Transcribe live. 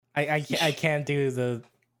I can't do the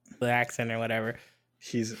accent or whatever.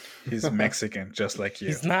 He's Mexican, just like you.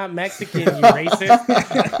 He's not Mexican, you racist.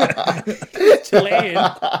 Chilean.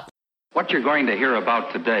 What you're going to hear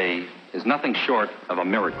about today is nothing short of a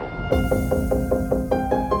miracle.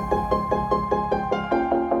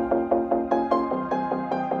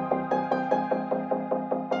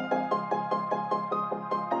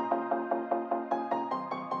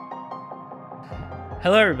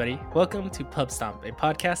 Hello, everybody. Welcome to Pub Stomp, a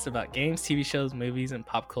podcast about games, TV shows, movies, and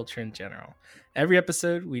pop culture in general. Every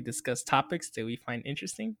episode, we discuss topics that we find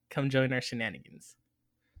interesting. Come join our shenanigans.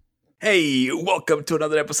 Hey, welcome to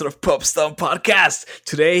another episode of Pub Stomp Podcast.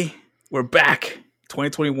 Today, we're back.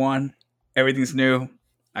 2021. Everything's new.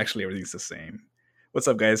 Actually, everything's the same. What's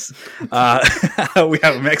up, guys? We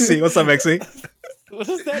have Mexi. What's up, Mexi? What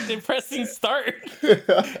is that depressing start?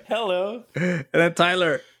 Hello. And then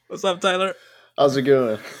Tyler. What's up, Tyler? How's it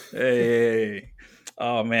going? Hey.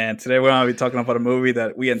 Oh, man. Today we're going to be talking about a movie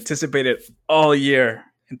that we anticipated all year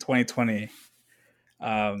in 2020.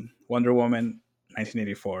 Wonder Woman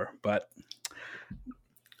 1984. But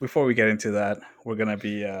before we get into that, we're going to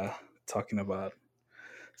be talking about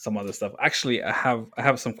some other stuff. Actually, I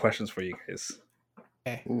have some questions for you guys.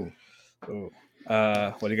 Okay. Ooh.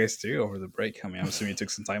 What do you guys do over the break? I mean, I'm assuming you took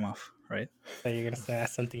some time off, right? So you're going to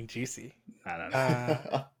ask something juicy.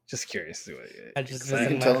 No. Just curious. I just You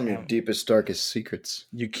can tell them your deepest, darkest secrets.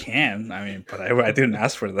 You can. I mean, but I didn't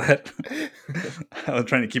ask for that. I was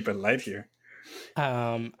trying to keep it light here.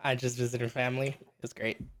 I just visited family. It was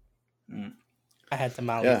great. I had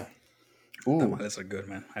tamales. Yeah. Ooh. Tamales are good,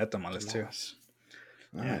 man. I had tamales too. Nice.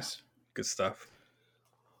 Yeah, good stuff.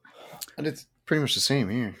 And it's pretty much the same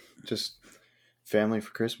here. Just family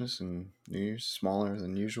for Christmas and New Year's, smaller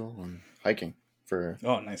than usual, and hiking for...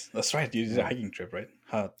 Oh, nice. That's right. You did a hiking trip, right?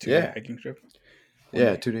 Two-day Yeah. hiking trip?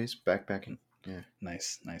 Yeah, 2 days backpacking. Yeah.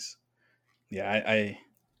 Nice. Yeah,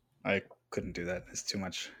 I couldn't do that. It's too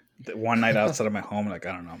much. One night outside of my home, like,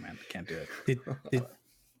 I don't know, man. Can't do it.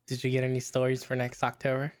 Did you get any stories for next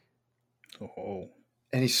October? Oh.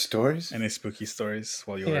 Any stories? Any spooky stories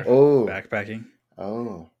while you Yeah. were backpacking?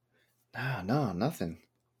 Oh. No, nothing.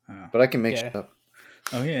 Oh. But I can make shit up.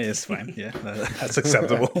 Oh, yeah, it's fine. Yeah, that's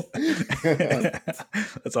acceptable.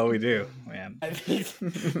 That's all we do, man. I think,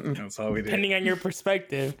 That's all we do. depending on your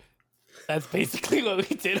perspective, that's basically what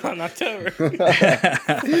we did on October.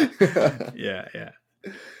 Yeah.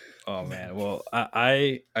 Oh, man. Well,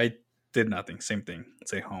 I did nothing. Same thing.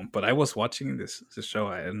 Stay home. But I was watching this show,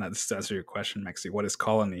 and this to answer your question, Maxi. What is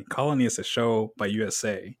Colony? Colony is a show by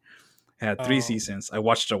USA. It had 3 seasons. I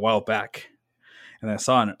watched it a while back. And I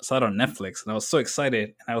saw it on Netflix, and I was so excited.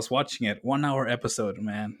 And I was watching it, 1 hour episode,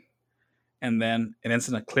 man. And then it ends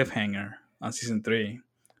in a cliffhanger on season 3. And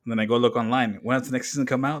then I go look online. When does the next season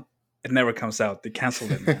come out? It never comes out. They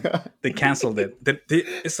canceled it, man. They canceled it.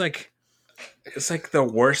 It's like the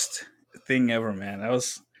worst thing ever, man. I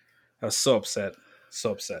was so upset.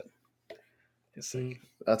 So upset. It's like,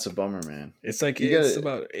 That's a bummer, man. it's like You it's gotta-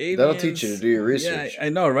 about aliens. That'll teach you to do your research. Yeah, I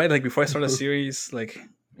know, right? Like before I start a series, like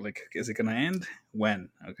is it gonna end? When?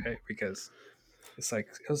 Okay, because it's like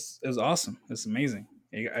it was awesome. It's amazing.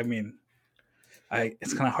 I mean,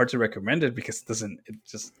 it's kind of hard to recommend it because it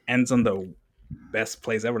just ends on the best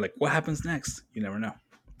place ever. Like what happens next? You never know.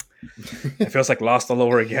 It feels like Lost all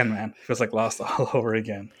over again, man. It feels like Lost all over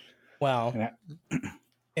again. Well, Yeah.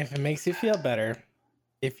 if it makes you feel better,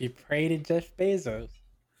 if you pray to Jeff Bezos,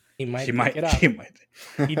 he might He pick might. it up. He might.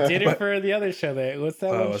 He did it for the other show. What's that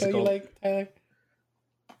one what's it show you called? like, Tyler?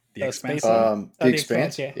 The Expanse. Space one. The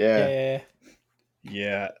Expanse? Yeah.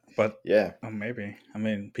 Yeah, but Yeah. oh, maybe. I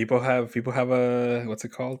mean, people have a what's it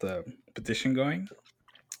called? A petition going.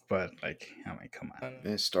 But like, I mean, come on.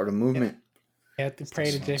 Yeah, start a movement. You have to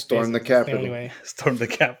pray to Jeff Storm Bezos. the It's Capitol. only way. Storm the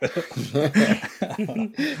Capitol.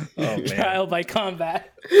 Oh man. Trial by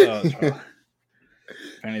combat. Oh, trial.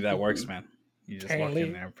 Apparently that works, man. You just walk Apparently.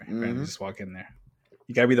 in there. Apparently you just walk in there.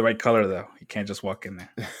 You gotta be the right color though. You can't just walk in there.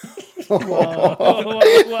 Whoa.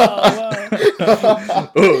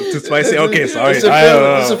 Oh, too spicy. Okay, sorry. It's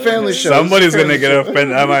a family show. Somebody's gonna get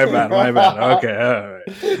offended. My bad. Okay, all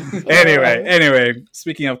right. Anyway.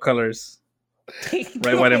 Speaking of colors,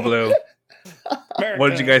 red, white, and blue. What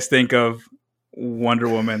did you guys think of Wonder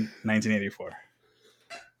Woman 1984?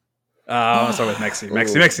 I'll start with Mexi.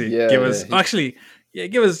 Mexi. Yeah, give us yeah. actually,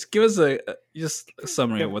 give us a just a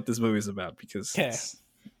summary of what this movie is about because Okay.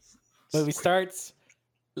 Movie starts.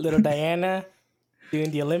 Little Diana doing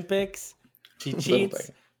the Olympics. She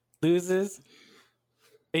cheats, loses.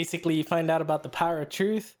 Basically, you find out about the power of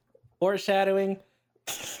truth, foreshadowing.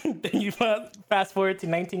 Then you fast forward to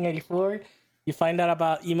 1984. You find out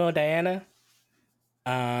about emo Diana.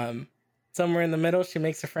 Somewhere in the middle, she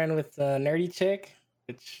makes a friend with a nerdy chick,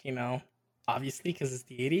 which, obviously, because it's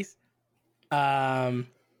the 80s.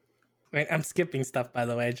 Wait, I'm skipping stuff, by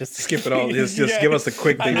the way. Just skip it all. Just give us a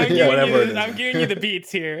quick thing, whatever. I'm giving you the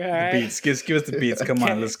beats here. All right? Beats. Give us the beats. Come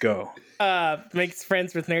on, let's go. Makes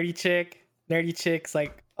friends with nerdy chick. Nerdy chick's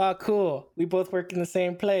like, oh, cool. We both work in the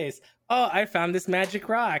same place. Oh, I found this magic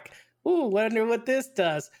rock. Ooh, wonder what this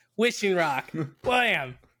does. Wishing rock.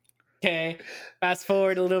 Blam. Okay. Fast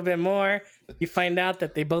forward a little bit more. You find out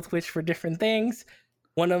that they both wish for different things.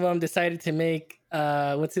 One of them decided to make,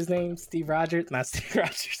 what's his name? Steve Rogers? Not Steve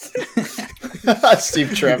Rogers.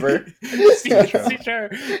 Steve Trevor. Steve Trevor.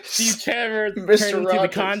 Steve Trevor turned into The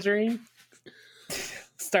Conjuring.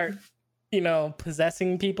 Start,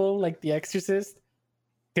 possessing people like The Exorcist.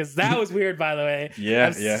 Because that was weird, by the way. Yeah,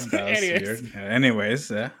 that was weird.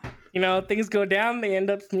 Anyways, yeah. Things go down. They end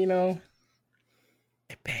up, they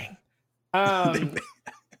bang.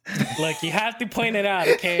 Look, you have to point it out,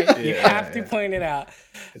 okay? You have to point it out.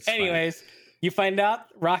 Anyways, you find out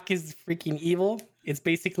Rock is freaking evil. It's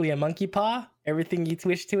basically a monkey paw. Everything you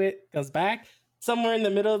twist to it goes back. Somewhere in the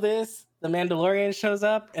middle of this, the Mandalorian shows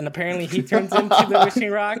up, and apparently he turns into the Wishing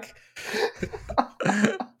Rock.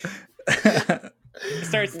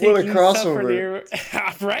 Starts taking stuff for their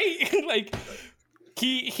right? Like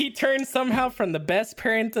he turns somehow from the best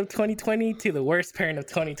parent of 2020 to the worst parent of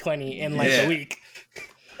 2020 in like a week.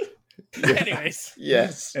 Anyways.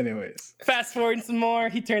 Yes. Anyways. Fast forward some more.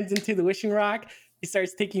 He turns into the Wishing Rock. He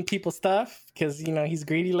starts taking people's stuff because, he's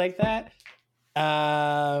greedy like that.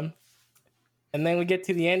 And then we get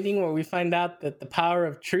to the ending where we find out that the power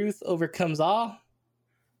of truth overcomes all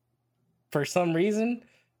for some reason.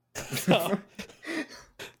 So,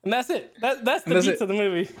 and that's it. That's the beats of the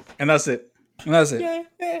movie. And that's it. Yeah.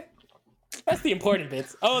 That's the important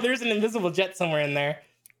bits. Oh, there's an invisible jet somewhere in there.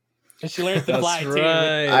 And she learns to fly too.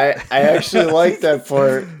 I actually like that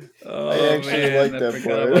part. I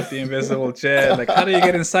forgot about the invisible jet. Like, how do you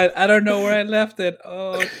get inside? I don't know where I left it.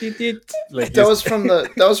 Oh, like that was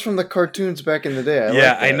from the cartoons back in the day.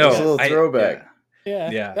 I know. It was a little throwback.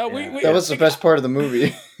 Yeah. That was the best part of the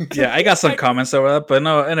movie. Yeah, I got some comments over that, but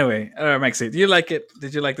no. Anyway, Maxie, do you like it?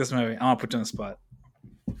 Did you like this movie? I'm gonna put you on the spot.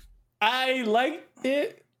 I liked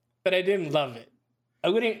it, but I didn't love it. I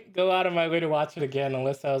wouldn't go out of my way to watch it again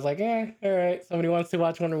unless I was like, all right, somebody wants to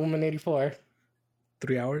watch Wonder Woman 84.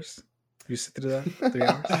 3 hours? You sit through that? 3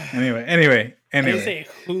 hours? Anyway. I didn't say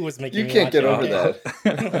who was making you me can't watch get it. over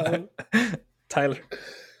that. Tyler.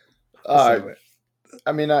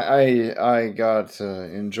 I mean, I got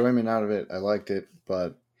enjoyment out of it. I liked it,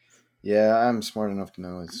 but yeah, I'm smart enough to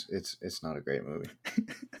know it's not a great movie.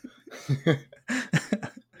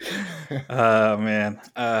 Man.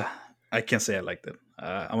 I can't say I liked it.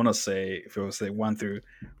 I want to say if it was like 1 through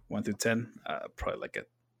 10, probably like a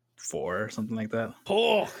 4 or something like that.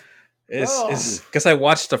 Oh, it's because I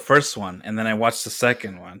watched the first one and then I watched the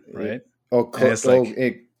second one, right?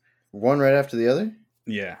 One right after the other.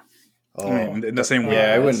 Yeah. Oh, I mean, in the same way.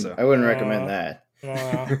 Yeah, I wouldn't recommend that.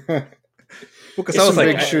 Because I was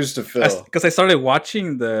big shoes to fill. Because I started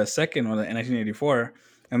watching the second one in 1984,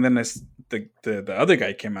 and then the other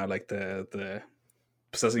guy came out, like the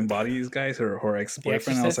possessing bodies guys, her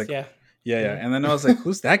ex-boyfriend. I was like, yeah. And then I was like,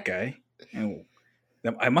 who's that guy? And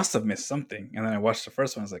I must have missed something. And then I watched the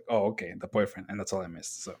first one. I was like, oh, okay, the boyfriend, and that's all I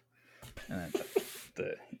missed. So,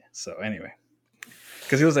 so anyway,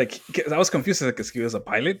 because he was like, I was confused because he was a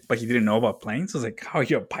pilot, but he didn't know about planes. I was like, how are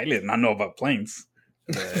you a pilot and not know about planes?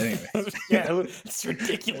 Anyway, it's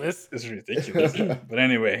ridiculous. It's ridiculous. But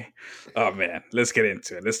anyway, oh man, let's get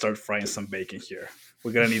into it. Let's start frying some bacon here.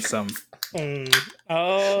 We're gonna need some.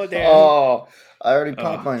 Oh, damn. Oh, I already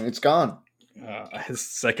popped mine. It's gone. His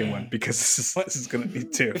second one, because this is gonna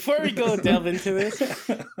need 2. Before we go delve into this,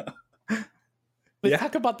 let's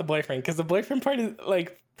talk about the boyfriend, because the boyfriend part is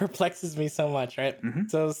like perplexes me so much, right? Mm-hmm.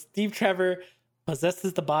 So Steve Trevor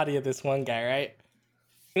possesses the body of this one guy, right?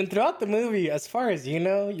 And throughout the movie, as far as you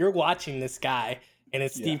know, you're watching this guy, and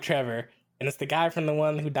it's Steve Trevor, and it's the guy from the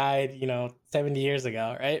one who died, 70 years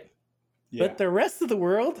ago, right? Yeah. But the rest of the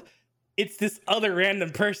world, it's this other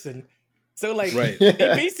random person. So, like, they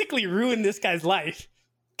basically ruined this guy's life.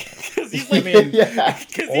 Because he's like,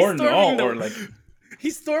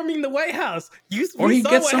 he's storming the White House. We saw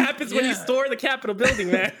what happens when you storm the Capitol building,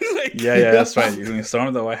 man. That's right. When you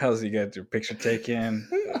storm the White House, you get your picture taken.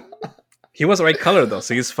 He was the right color though,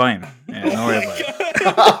 so he's fine. Yeah, don't worry about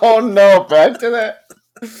it. Oh no, back to that.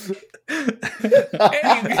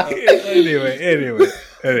 Anyway.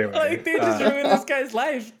 Like, they just ruined this guy's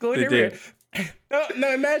life. Going everywhere.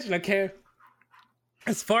 No, imagine, okay?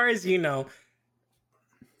 As far as you know,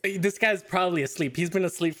 This guy's probably asleep. He's been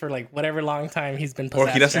asleep for like whatever long time he's been Or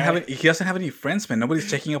possessed. he doesn't have any friends, man. Nobody's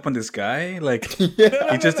checking up on this guy. Like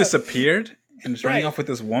Yeah. he just disappeared and is running Right. off with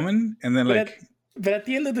this woman, and then But, like but at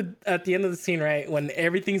the end of the scene, right, when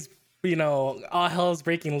everything's all hell's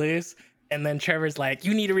breaking loose, and then Trevor's like,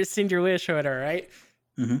 "You need to rescind your wish," or whatever, right?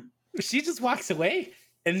 Mhm. She just walks away,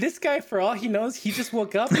 and this guy, for all he knows, he just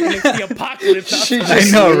woke up and it's the apocalypse. She outside.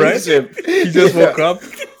 just I know, right? leaves him. he just woke up.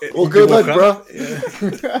 Well, He good luck, woke bro.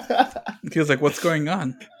 up. He was like, "What's going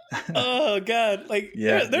on?" Oh god, like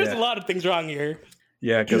Yeah, there's yeah. a lot of things wrong here.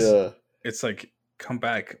 Yeah, because Yeah. it's like come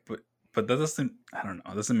back, but that doesn't. I don't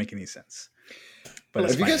know. It doesn't make any sense. But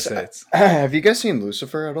it's Have you fine. guys It's- have you guys seen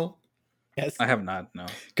Lucifer at all? Yes. I have not. No.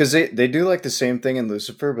 Because they do like the same thing in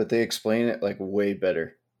Lucifer, but they explain it like way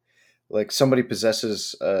better. Like somebody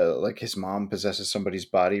possesses, like his mom possesses somebody's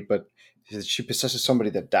body, but she possesses somebody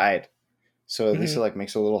that died. So at least it like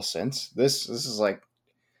makes a little sense. This is like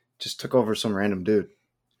just took over some random dude.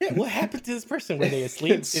 Yeah, what happened to this person? Were they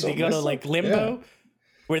asleep? It's Did so they go to messed like up. limbo?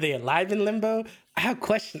 Were they alive in limbo? I have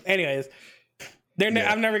questions. Anyways,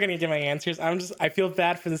 I'm never gonna get my answers. I feel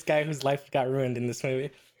bad for this guy whose life got ruined in this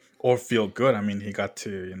movie. Or feel good. I mean, he got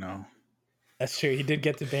to, you know, That's true. He did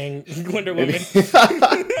get to bang Wonder Woman.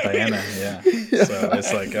 Diana. Yeah. So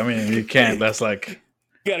it's like, I mean, you can't. That's like,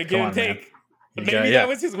 Gotta give Come and on, man. take. But You maybe got- yeah. that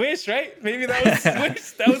was his wish, right? Maybe that was his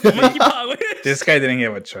wish. That was the monkey paw wish. this guy didn't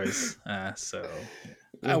have a choice. So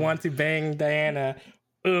I want to bang Diana.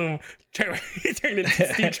 Boom. Trevor. He turned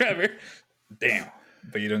into Steve Trevor. damn.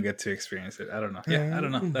 But you don't get to experience it. I don't know. Yeah, I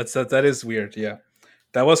don't know. That is weird. Yeah,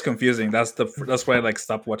 that was confusing. That's why I like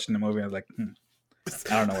stopped watching the movie. I was like,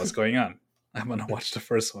 I don't know what's going on. I'm gonna watch the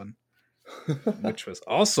first one, which was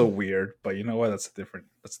also weird. But you know what? That's a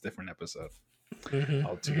different episode Mhm.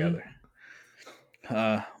 altogether.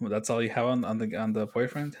 Well, that's all you have on the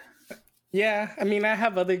boyfriend. Yeah, I mean, I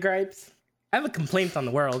have other gripes. I have a complaint on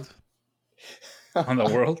the world. On the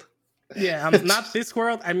world. Yeah, I'm not this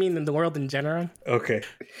world. I mean, in the world in general. Okay,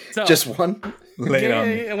 So Just one. lay it on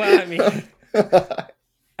me. well, I mean,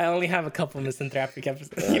 I only have a couple misanthropic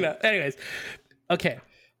episodes. Anyways, okay.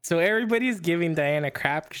 So everybody's giving Diana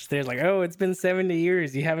crap because they're like, "Oh, it's been 70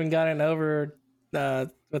 years. You haven't gotten over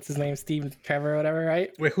what's his name, Steve Trevor or whatever,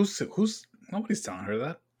 right?" Wait, who's nobody's telling her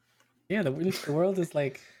that. Yeah, the world is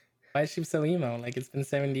like, why is she so emo? Like, it's been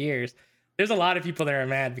 70 years. There's a lot of people that are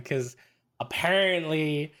mad because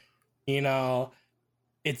apparently,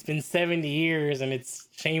 it's been 70 years and it's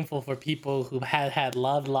shameful for people who had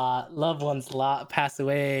loved ones pass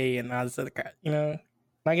away and all this other crap. I'm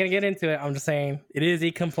not gonna get into it. I'm just saying it is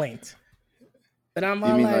a complaint. But I'm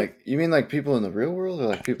all You mean like people in the real world or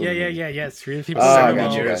like people? in the movie? yes, real people. Oh, I in the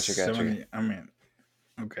got you, world. got you, got you. 70 I mean,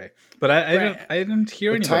 okay, but I didn't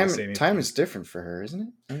hear But anybody say anything. time is different for her, isn't it?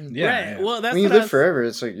 I mean, Yeah, Right. yeah. Well, that's when you what live forever,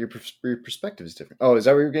 it's like your perspective is different. Oh, is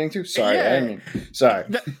that what you're getting to? Sorry, Yeah. I didn't mean. Sorry.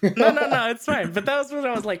 No, it's fine. But that was when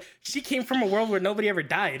I was like, she came from a world where nobody ever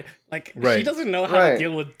died. Like, she Right. doesn't know how Right. to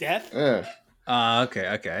deal with death. Yeah, Okay,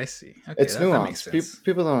 I see. Okay, it's that makes nuance. sense.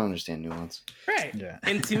 People don't understand nuance. Right. Yeah.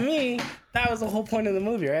 And to me, that was the whole point of the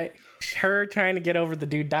movie, right? Her trying to get over the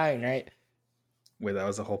dude dying, right? Wait, that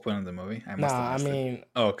was the whole point of the movie. I No, must have I missed it. mean,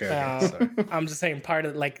 Oh, okay. Sorry. I'm just saying part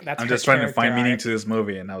of that's. I'm her just trying to find character meaning arc. to this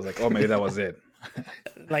movie, and I was like, oh, maybe that was it.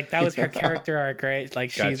 Like that was her character arc, right?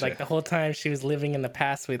 Like she's Gotcha. like the whole time she was living in the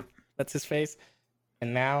past with what's his face,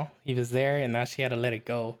 and now he was there, and now she had to let it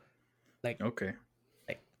go. Like, Okay.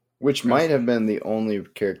 Which might have been the only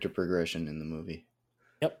character progression in the movie.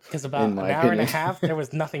 yep, because about In an my hour and a opinion. half, there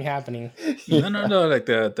was nothing happening. No. Like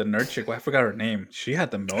the nerd chick. Well, I forgot her name. She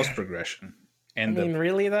had the most progression. I And mean,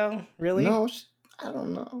 really though, really? No, I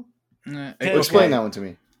don't know. Okay. Explain that one to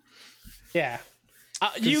me. Yeah.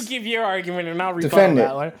 You give your argument, and I'll rebuttal Defend it.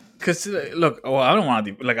 that one. Because look, well, I don't want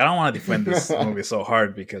to defend this movie so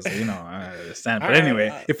hard because I understand. But Alright, anyway,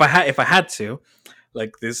 alright. if I had to,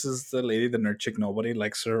 like, this is the lady, the nerd chick. Nobody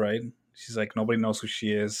likes her, right? She's like, nobody knows who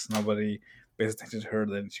she is. Nobody pays attention to her.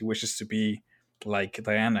 Then she wishes to be like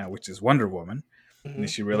Diana, which is Wonder Woman. And then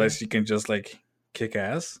she realizes she can just like kick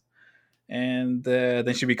ass, and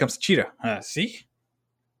then she becomes Cheetah. See,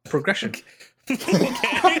 progression.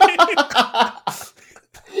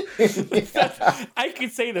 I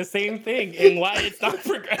could say the same thing and why it's not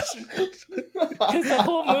progression. Because the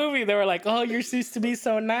whole movie, they were like, "Oh, you're supposed to be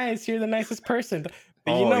so nice. You're the nicest person."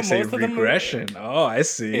 But Oh, you say most of the movie, regression. Oh, I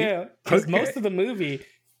see. yeah, because Okay. most of the movie,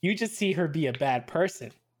 you just see her be a bad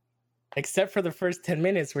person, except for the first 10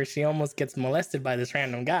 minutes where she almost gets molested by this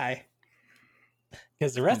random guy.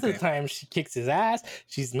 Because the rest of the Okay. time, she kicks his ass.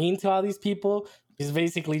 She's mean to all these people. She's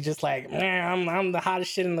basically just like, "Man, I'm the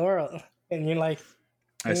hottest shit in the world," and you're like,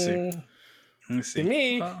 I see. "Mm, Let me To see.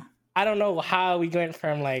 me, Oh. I don't know how we went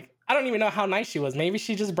from like, I don't even know how nice she was. Maybe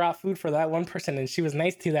she just brought food for that one person and she was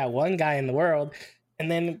nice to that one guy in the world. And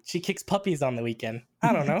then she kicks puppies on the weekend.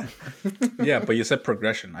 I don't know. Yeah, but you said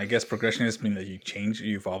progression. I guess progression is mean that you change,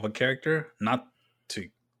 you evolve a character, not to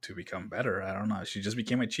become better. I don't know. She just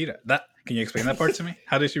became a cheetah. That can you explain that part to me?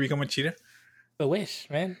 How did she become a cheetah? The wish,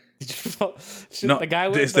 man. No, The guy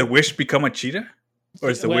is the wish become a cheetah, or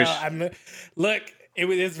is the wish? Look,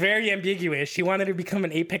 it's very ambiguous. She wanted to become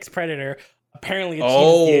an apex predator. Apparently, she's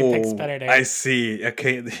the apex predator. I see.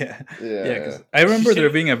 Okay, yeah. Yeah. 'Cause I remember there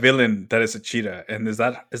being a villain that is a cheetah, and is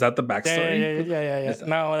that the backstory? Yeah.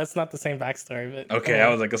 No, that's not the same backstory. But Okay, I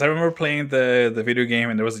was like, because I remember playing the video game,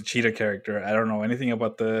 and there was a cheetah character. I don't know anything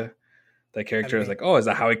about that character. I was like, oh, is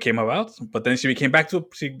that how it came about? But then she became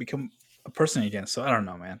a person again. So I don't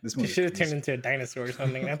know, man. This she movie should have turned into a dinosaur or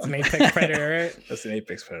something. That's an apex predator, right? That's an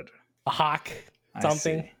apex predator. A hawk,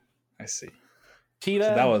 something. I see. Cheetah.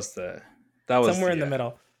 So that was somewhere in the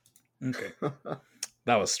middle. Okay,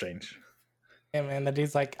 that was strange. Yeah, man. The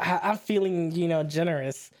dude's like, I'm feeling,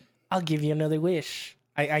 generous. I'll give you another wish.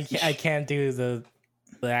 I can't do the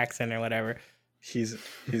accent or whatever. He's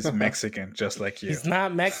Mexican, just like you. He's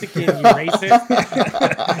not Mexican, you racist.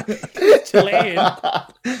 Chilean.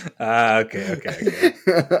 Okay.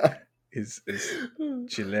 He's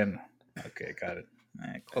Chilean. Okay, got it.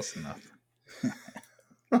 Close enough.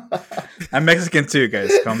 I'm Mexican too, guys.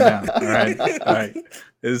 Calm down. All right.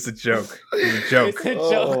 This is a joke. It's a joke. It's a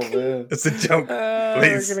joke. Oh, man. It's a joke.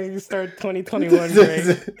 Please. We're gonna start 2021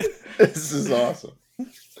 great. This is awesome.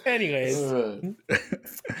 Anyways, Man.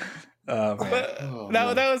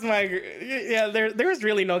 that was my there was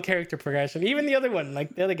really no character progression. Even the other one,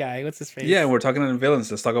 like the other guy, what's his face? Yeah, we're talking about villains.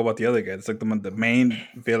 Let's talk about the other guy. It's like the main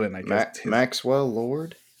villain, I guess. Maxwell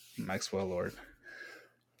Lord. Maxwell Lord.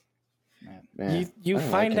 Man, you I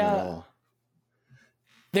don't find like him at out all.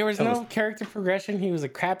 there was no character progression. He was a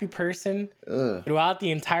crappy person throughout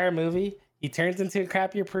the entire movie. He turns into a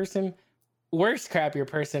crappier person, worse crappier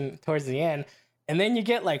person towards the end. And then you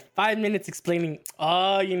get like 5 minutes explaining,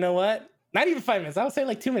 oh, you know what? Not even 5 minutes. I would say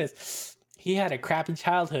like 2 minutes. He had a crappy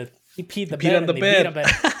childhood. He peed on the bed.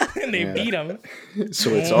 And they beat him.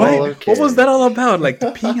 So it's all okay. What was that all about? Like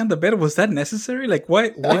the peeing on the bed, was that necessary? Like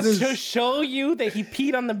what It's to show you that he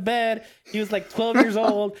peed on the bed. He was like 12 years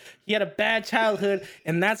old. He had a bad childhood,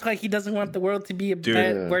 and that's why he doesn't want the world to be a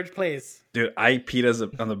bad worse place. Dude, I peed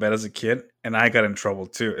on the bed as a kid, and I got in trouble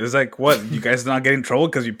too. It's like, what? You guys not get in trouble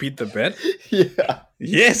because you peed the bed? Yeah.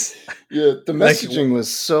 Yes. Yeah. The messaging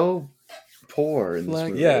was so poor in this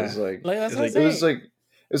movie. Yeah. It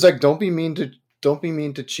was like don't be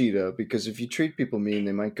mean to Cheetah, because if you treat people mean,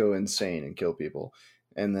 they might go insane and kill people.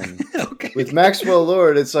 And then with Maxwell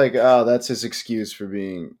Lord, it's like, oh, that's his excuse for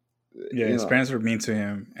being. Yeah, his parents were mean to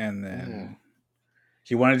him, and then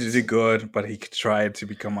he wanted to do good, but he tried to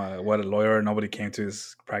become a lawyer. Nobody came to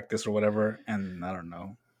his practice or whatever, and I don't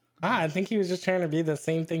know. I think he was just trying to be the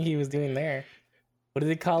same thing he was doing there. What do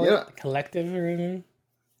they call it? Collective or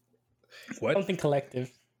what? Something collective.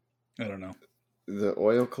 I don't know. The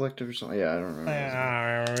oil collective or something. Yeah, I don't remember.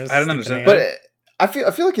 I don't understand. But I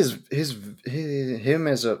feel like him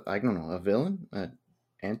as a villain,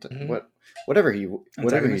 whatever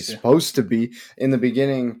he's supposed to be in the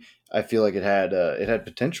beginning. I feel like it had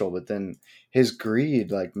potential, but then his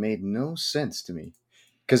greed like made no sense to me,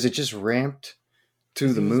 because it just ramped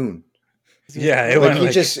to the moon. Yeah,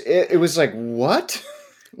 it was like, what?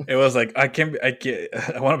 It was like I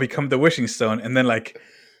want to become the wishing stone, and then like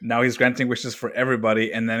now he's granting wishes for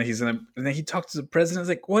everybody, and then he talks to the president. It's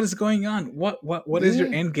like, what is going on? What is your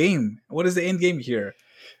end game? What is the end game here?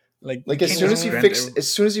 Like as soon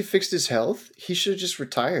as he fixed his health, he should have just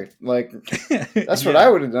retired. Like that's what I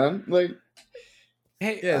would have done. Like,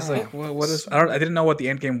 it's like what is? I didn't know what the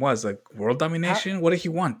end game was. Like world domination. What did he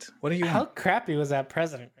want? How crappy was that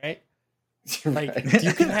president? Right? Like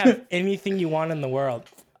you can have anything you want in the world.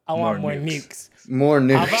 I want more nukes. More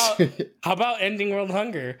nukes. How about ending world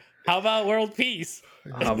hunger? How about world peace?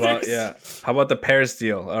 How about How about the Paris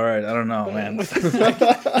deal? All right, I don't know, man.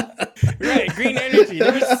 Right, green energy.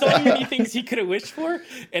 There were so many things he could have wished for,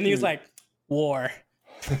 and he was like, war.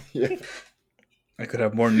 Yeah. I could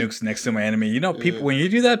have more nukes next to my enemy. You know, people when you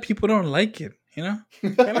do that, people don't like it. You know,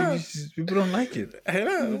 people don't like it. I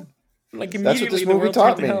know. Like that's what this movie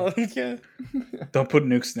taught me. Yeah. Don't put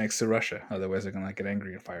nukes next to Russia, otherwise they're gonna get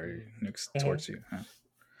angry and fire nukes towards you. Huh?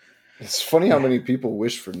 It's funny how many people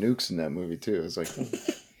wish for nukes in that movie too. It's like,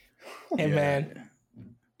 hey man,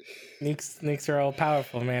 nukes are all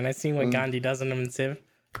powerful, man. I seen what Gandhi does in them in Civ.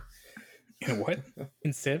 In what?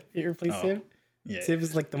 In Civ, you ever play Civ? Yeah. Civ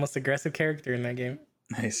is like the most aggressive character in that game.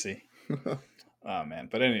 I see. Oh man,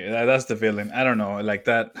 but anyway, that's the villain. I don't know, like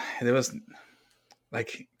that. There was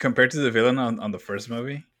like compared to the villain on the first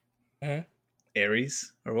movie, Mhm.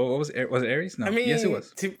 Ares, or what was it? Was it Ares? No, I mean, yes, it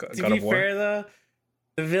was. to God be of War. fair though,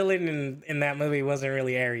 the villain in that movie wasn't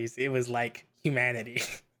really Ares. It was like humanity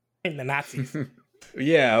and the Nazis.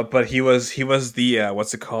 Yeah, but he was the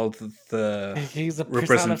what's it called, the He's a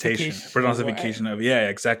personification of, yeah,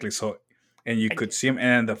 exactly. So, and you could see him,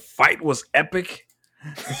 and the fight was epic.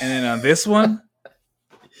 And then on this one,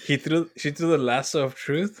 she threw the lasso of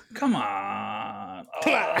truth. Come on,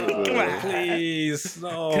 Come on, come on. please,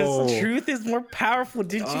 no. Because truth is more powerful.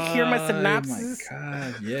 Did you hear my synopsis? Oh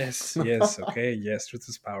my god! Yes, okay, yes, truth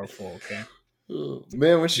is powerful. Okay.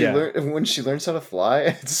 Man, when she Yeah. learns how to fly,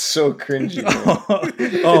 it's so cringy. Man. Oh,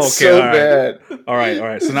 It's okay, so all right. bad. All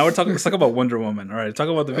right. So now let's talk about Wonder Woman. All right, talk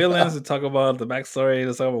about the villains. Let's talk about the backstory.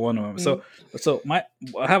 Let's talk about Wonder Woman. So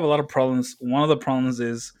I have a lot of problems. One of the problems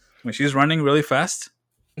is when she's running really fast.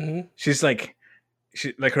 Mhm. She's like,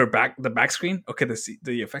 the back screen. Okay,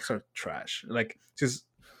 the effects are trash. Like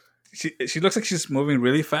she looks like she's moving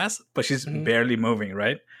really fast, but she's Mhm. barely moving.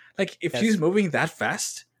 Right? Like if Yes. she's moving that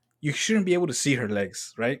fast, you shouldn't be able to see her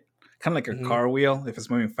legs. Right? Kind of like a Mhm. car wheel. If it's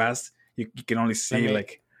moving fast, you can only see me-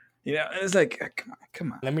 like. It's like,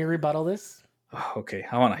 come on. Let me rebuttal this. Oh, okay,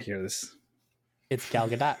 I want to hear this. It's Gal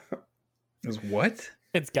Gadot. Is what?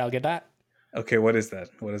 It's Gal Gadot. Okay, what is that?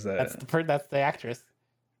 What is that? That's the actress.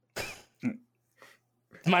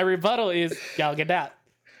 My rebuttal is Gal Gadot.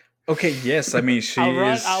 Okay, yes. I mean, she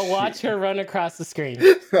is. I'll watch her run across the screen.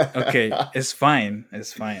 Okay, it's fine.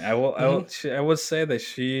 It's fine. I will. Mm-hmm. I would say that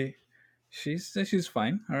she's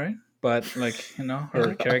fine. All right, but like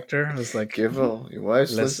her character was like Give her your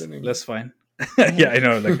wife's less listening. less fine. Yeah, I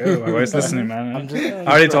know. Like, oh, my wife's listening, man. I'm just- I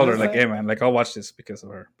already told her, like, hey, man, like, I'll watch this because of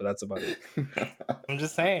her. But that's about it. I'm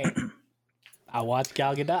just saying. I'll watch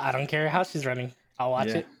Gal Gadot. I don't care how she's running. I'll watch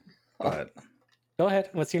Yeah. it. But Go ahead.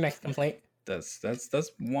 What's your next complaint? that's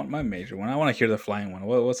my major one. I want to hear the flying one.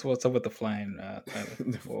 What's up with the flying?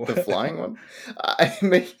 The flying one.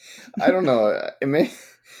 I don't know.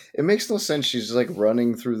 It makes no sense. She's like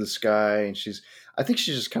running through the sky, and I think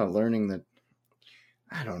she's just kind of learning that.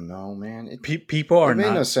 I don't know, man. People are It made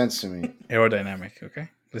not no sense to me. aerodynamic. Okay,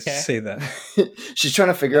 let's Okay. just say that. She's trying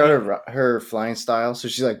to figure out her flying style. So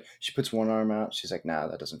she puts one arm out. She's like, nah,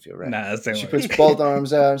 that doesn't feel right. Nah, that's the She way. puts both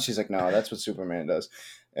arms out. And she's like, no, that's what Superman does.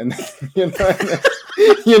 And then,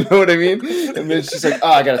 you know what I mean? And then she's like,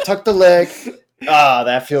 I gotta tuck the leg.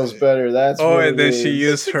 That feels better. That's Oh, what and it then she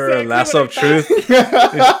is." used her Exactly lasso what of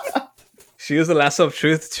I truth. She used the lasso of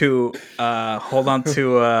truth to hold on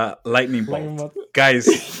to lightning Lightning bolt. bolt.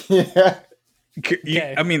 Guys, Yeah.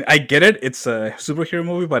 Okay. I mean, I get it. It's a superhero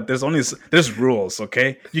movie, but there's rules.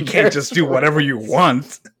 Okay, you can't just do whatever you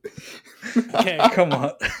want. Okay. Come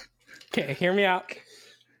on. Okay. Hear me out.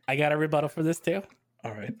 I got a rebuttal for this too.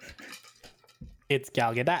 All right. It's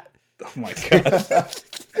Gal Gadot. Oh my god.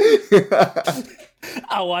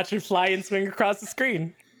 I'll watch her fly and swing across the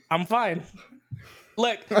screen. I'm fine.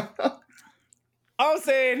 Look, all I'm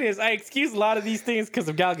saying is I excuse a lot of these things because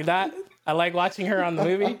of Gal Gadot. I like watching her on the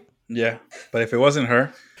movie. Yeah, but if it wasn't her,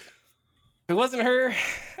 If it wasn't her,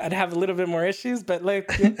 I'd have a little bit more issues. But like,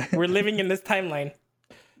 we're living in this timeline.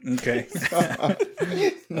 okay.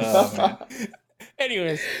 Oh, man.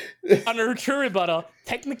 Anyways, on her true rebuttal,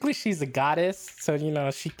 technically she's a goddess, so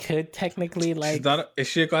she could technically She's not. Is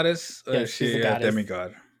she a goddess? Or Yeah, is she she's a a goddess.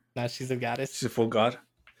 demigod? no, she's a goddess. She's a full god.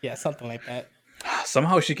 Yeah, something like that.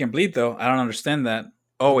 Somehow she can bleed though. I don't understand that.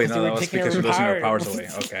 Oh wait, Because no, they that were was taking because her she's losing her powers. powers away.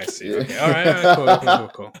 Okay, I see. Okay, all right,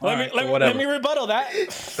 cool. All right, Let whatever. me rebuttal that.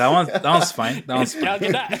 That one's fine. That one's It's Gal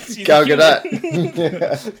fine. Gadot. She's Gal a human.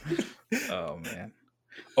 Gadot. Oh man.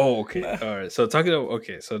 Oh, okay. All right. So talking about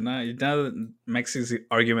so now that Mexi's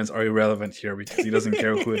arguments are irrelevant here because he doesn't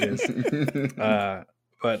care who it is.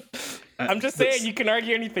 But I'm just saying you can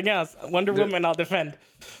argue anything else. Wonder Woman, I'll defend.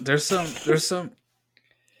 there's some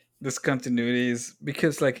discontinuities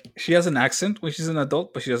because like she has an accent when she's an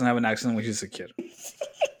adult, but she doesn't have an accent when she's a kid.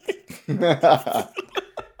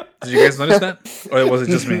 Did you guys notice that, or was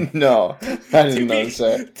it just me? No, I didn't notice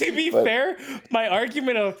that. To be but- fair, my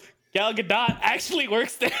argument of Gal Gadot actually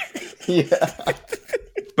works there. Yeah.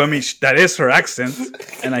 But I mean, that is her accent,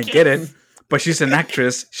 and I get it. But she's an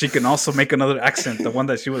actress. She can also make another accent, the one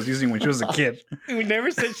that she was using when she was a kid. We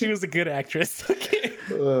never said she was a good actress. Okay.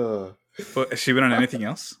 Ugh. But has she been on anything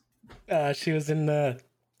else? She was in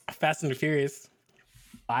Fast and the Furious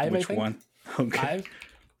 5, I Which think. one? Okay.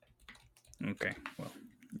 5. Okay. Well,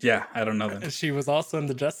 yeah, I don't know then. She was also in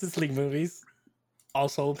the Justice League movies,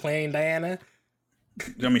 also playing Diana.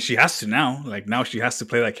 I mean, she has to now. Like now, she has to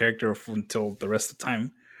play that character until the rest of the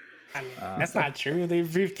time. I mean, that's not true. They've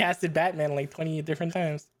recasted Batman like 20 different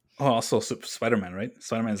times. Oh, also Spider-Man, right?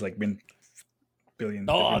 Spider-Man's like been billion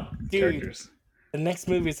Oh, different dude. characters. The next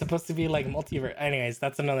movie is supposed to be like multiverse. Anyways,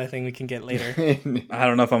 that's another thing we can get later. I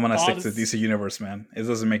don't know if I'm gonna stick to this- DC Universe, man. It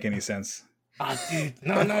doesn't make any sense. Oh, dude.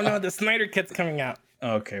 No. The Snyder Cut's coming out.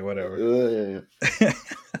 Okay, whatever.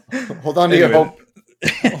 Hold on to your Anyway.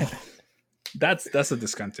 hope. That's a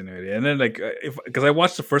discontinuity. And then like because I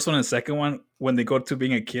watched the first one and the second one when they go to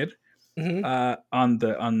being a kid Mhm. on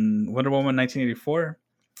Wonder Woman 1984,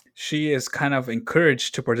 she is kind of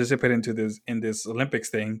encouraged to participate into this Olympics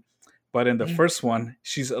thing, but in the Mhm. first one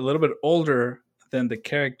she's a little bit older than the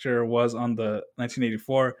character was on the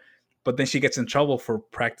 1984, but then she gets in trouble for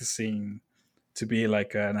practicing to be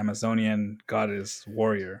like an Amazonian goddess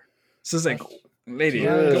warrior. So it's like, lady, She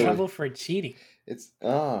got in Really? trouble for cheating. It's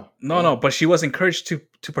no, but she was encouraged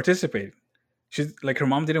to participate. She's like her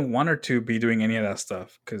mom didn't want her to be doing any of that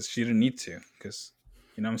stuff because she didn't need to. Because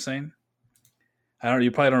you know what I'm saying. I don't.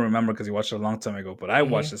 You probably don't remember because you watched it a long time ago. But I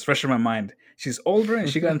watched it. It's fresh in my mind. She's older and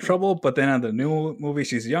she got in trouble. But then on the new movie,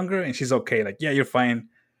 she's younger and she's okay. Like, yeah, you're fine.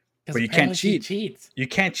 'Cause But you can't apparently she cheat. cheats. You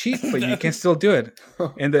can't cheat, but you can still do it.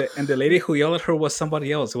 And the lady who yelled at her was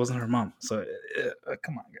somebody else. It wasn't her mom. So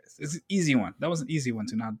come on, guys. It's an easy one. That was an easy one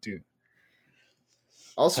to not do.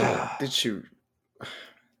 Also, did she?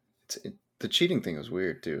 The cheating thing was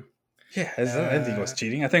weird too. Yeah, I didn't think it was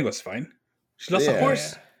cheating. I think it was fine. She lost a Yeah.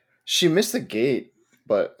 horse. She missed the gate,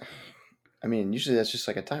 but I mean, usually that's just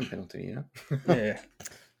like a time penalty, you know. Yeah.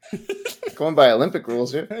 Going by Olympic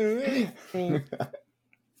rules here.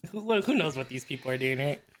 Who knows what these people are doing,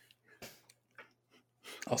 right?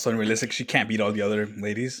 Also unrealistic. She can't beat all the other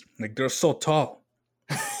ladies. Like they're so tall,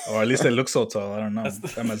 or at least they look so tall. I don't know.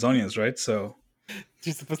 Amazonians, right? So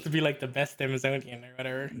She's supposed to be like the best Amazonian or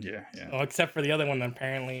whatever. yeah. Well, except for the other one,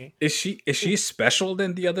 apparently. Is she special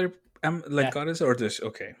than the other Yeah. goddess or this?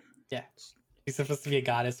 Okay, Yeah. She's supposed to be a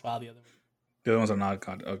goddess while the other one. the other ones are not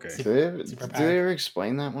god. Okay, Did they ever, Superpower. did they ever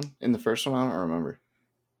explain that one in the first one? I don't remember.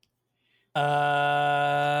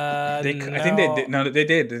 I think they did. No, they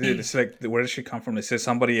did. They did. It's like where did she come from? They said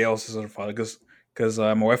somebody else is her father because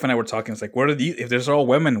my wife and I were talking. It's like where did if there's all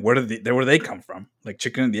women, where do they come from? Like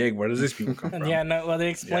chicken and the egg. Where does these people come from? Yeah, no. Well, they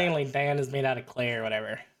explain like Diana's made out of clay or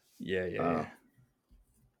whatever. Yeah.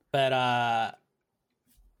 But I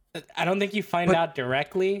don't think you find out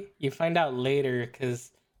directly. You find out later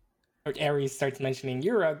because Ares starts mentioning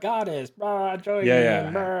you're a goddess. Brah, join Yeah.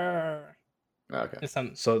 me, brah," Okay. or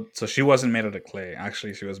something. So she wasn't made out of clay.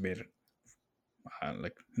 Actually, she was made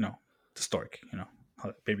like the stork.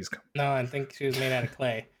 How babies come. No, I think she was made out of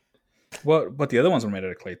clay. Well, but the other ones were made out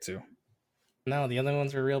of clay too. No, the other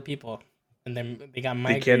ones were real people, and then they got They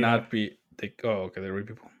migrated. cannot be. Okay, they're real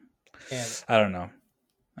people. Yeah. I don't know,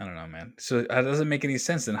 man. So that doesn't make any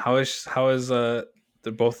sense. Then how is the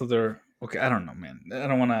both of their? Okay, I don't know, man. I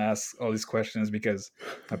don't want to ask all these questions because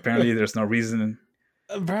apparently there's no reason.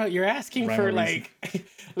 Bro, you're asking Rhyme for or reason. like,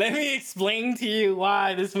 let me explain to you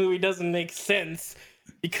why this movie doesn't make sense.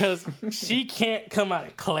 Because she can't come out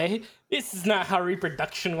of clay. This is not how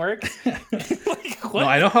reproduction works. Like,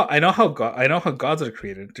 what? No, I know how gods are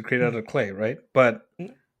created to create out of clay, right? But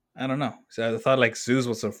I don't know. So I thought like Zeus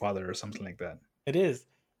was her father or something like that. It is.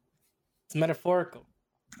 It's metaphorical.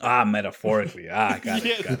 Metaphorically. Got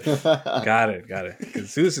it. Got it.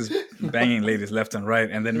 Because Zeus is banging ladies left and right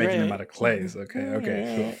and then making them Right. out of clays.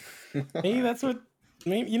 Okay, cool. Maybe that's what.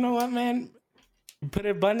 Maybe you know what, man. You put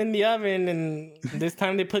a bun in the oven, and this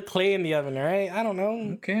time they put clay in the oven. All right, I don't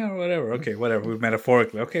know. Okay, or whatever. Okay, whatever.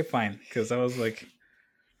 Metaphorically. Okay, fine. Because I was like,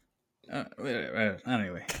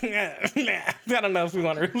 anyway. I don't know if we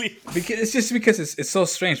want to really. Because it's just because it's so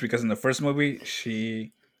strange. Because in the first movie,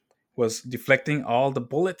 she was deflecting all the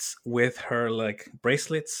bullets with her like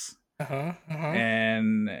bracelets,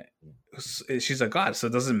 and she's a god, so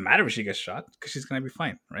it doesn't matter if she gets shot because she's gonna be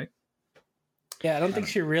fine, right? Yeah, I don't think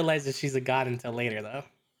she realizes she's a god until later, though.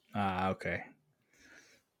 Okay.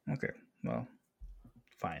 Well,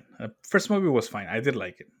 fine. First movie was fine. I did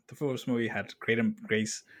like it. The first movie had great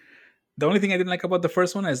grace. The only thing I didn't like about the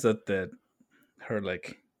first one is that her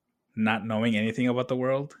like not knowing anything about the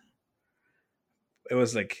world. It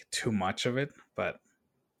was like too much of it, but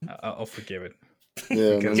I'll forgive it.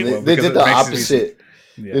 Yeah, Because- man, well, they because did it the makes it opposite.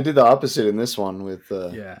 Yeah, They did the opposite in this one with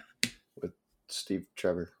yeah, Steve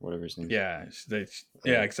Trevor, whatever his name is.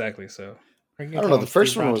 yeah. Exactly. So I I don't know. The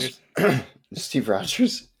first one was Steve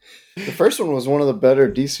Rogers. The first one was one of the better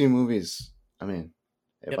DC movies. I mean,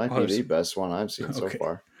 it Yep. might be the best one I've seen so Okay.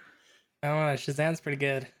 far. I don't know. Shazam's pretty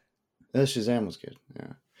good. Yeah, Shazam was good.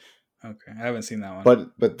 Yeah, okay, I haven't seen that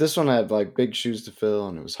one. but this one had like big shoes to fill,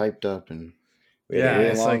 and it was hyped up, and it Yeah, way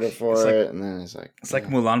it's longer like- for it's like- it, and then it's like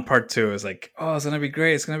Mulan Part 2. It's like, oh, it's gonna be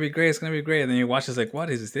great. It's gonna be great. It's gonna be great. And then you watch, it's like, what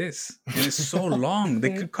is this? And it's so long.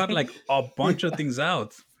 They could cut like a bunch of things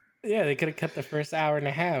out. Yeah, they could have cut the first hour and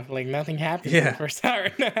a half. Like nothing happened in Yeah. the first hour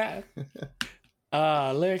and a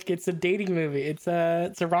half. Look, it's a dating movie. It's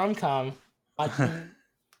a rom-com. Watching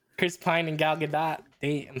Chris Pine and Gal Gadot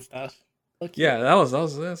date and stuff. Look, Yeah,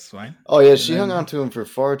 that's fine. Oh yeah, she And hung then- on to him for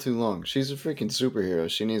far too long. She's a freaking superhero.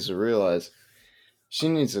 She needs to realize she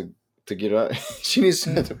needs to get up. She needs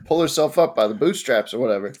to pull herself up by the bootstraps or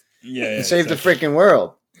whatever Yeah, and save the freaking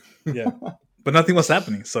world. Yeah, but nothing was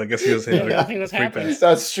happening, so I guess he was Yeah, nothing was free happening. pass.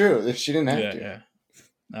 That's true. She didn't have Yeah, to.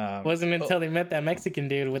 yeah. It wasn't until they met that Mexican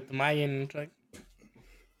dude with the Mayan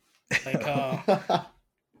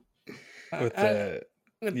with the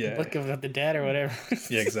with Yeah. the Book of the Dead or whatever.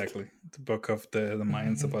 yeah, exactly. The book of the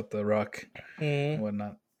Mayans about the rock Mm. and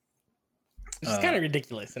whatnot. It's kind of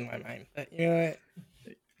ridiculous in my mind. But you know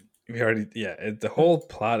what? We already, the whole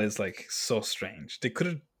plot is like so strange. They could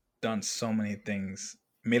have done so many things,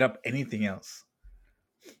 made up anything else.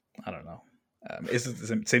 I don't know. Is it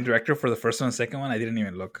the same director for the first one and second one? I didn't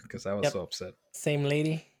even look because I was Yep. so upset. Same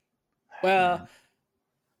lady. Well,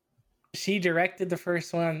 she directed the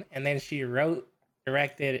first one, and then she wrote,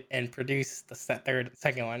 directed, and produced the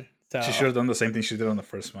second one. So She should have done the same thing she did on the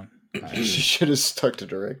first one. She should have stuck to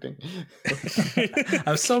directing.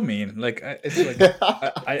 I'm so mean. Like it's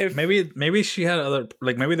like maybe she had other,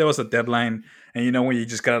 like maybe there was a deadline, and you know when you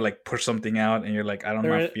just gotta like push something out, and you're like, I'm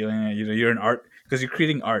not feeling it. You know, you're an art because you're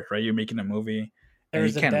creating art, right? You're making a movie. There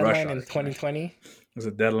was you a can't rush deadline in art, 2020. right? There's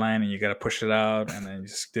a deadline, and you gotta push it out, and then you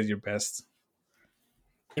just did your best.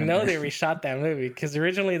 You know they reshot that movie because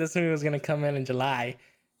originally this movie was gonna come in July,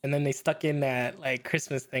 and then they stuck in that like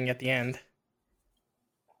Christmas thing at the end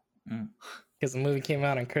because the movie came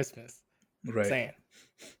out on Christmas. Right. Saying.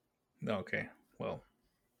 Okay. Well,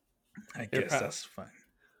 I You're guess proud. that's fine.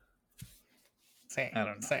 Saying. I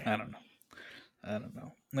don't know. Saying. I don't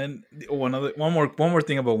know. Then one more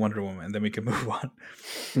thing about Wonder Woman, and then we can move on.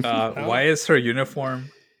 Why is her uniform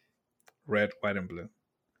red, white, and blue?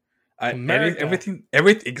 America. Everything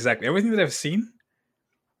that I've seen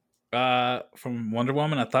from Wonder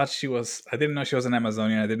Woman, I didn't know she was an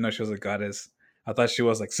Amazonian. I didn't know she was a goddess. I thought she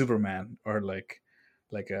was like Superman or like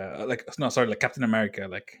Captain America,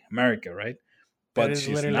 like America, right? That But is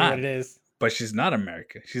she's literally not. what it is. But she's not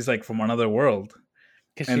America. She's like from another world.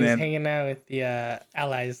 Because she And was then- hanging out with the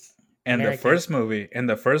allies. And American.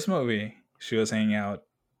 the first movie, she was hanging out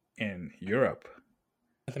in Europe.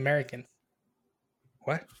 With Americans.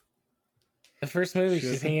 What? The first movie, She she's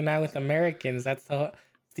was- hanging out with Americans. That's the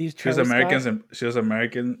Steve She was Trevor Americans, Scott. and she was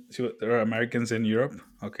American. There are Americans in Europe.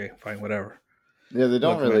 Okay, fine, whatever. Yeah, they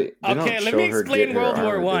don't Look, man. really. They Okay, don't let show me her explain get her World War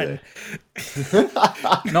armor, One. do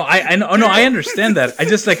they? No, I know. No, I understand that. I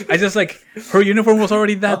just like her uniform was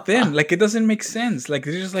already that thin. Like it doesn't make sense. Like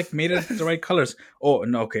they just like made it the right colors. Oh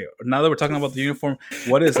no, okay. Now that we're talking about the uniform,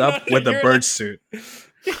 what is up with the You're bird like- suit?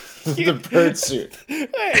 The bird suit.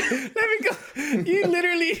 Wait, let me go. You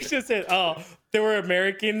literally just said, "Oh, there were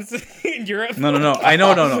Americans in Europe." No. I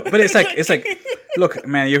know, no. But it's like, look,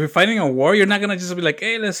 man, if you're fighting a war, you're not gonna just be like,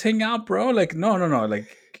 hey, let's hang out, bro. Like, no.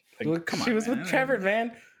 Like come on. She was man. with Trevor,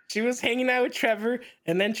 man. She was hanging out with Trevor,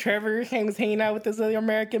 and then Trevor was hanging out with his other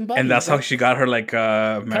American buddy. And that's how she got her like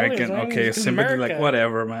American. man. Okay, It's sympathy. America. Like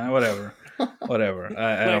whatever, man. Whatever. I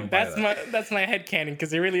don't buy that. that's my headcanon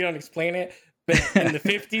because they really don't explain it. But in the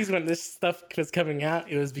 50s, when this stuff was coming out,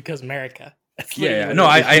 it was because America. That's Yeah. literally No,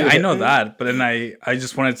 what it is. I know that, but then I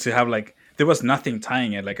just wanted to have like there was nothing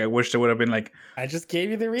tying it. Like I wish there would have been like I just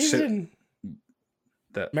gave you the reason.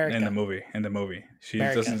 that America. in the movie. She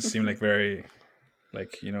America. doesn't seem like very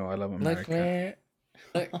like I love America. Look, man.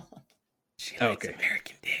 Look. She likes Okay.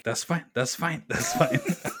 American dick. That's fine.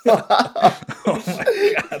 Oh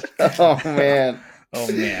my god. Oh man.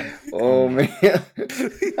 Oh man. Oh man.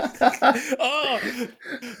 Oh,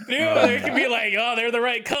 they can be like, oh, they're the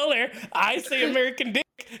right color. I say American dick,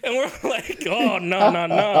 and we're like, oh, no.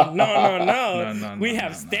 We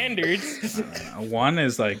have standards. One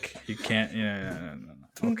is like you can't. No.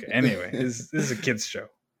 Okay. Anyway, this is a kids show.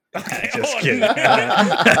 Just Oh, kidding. no.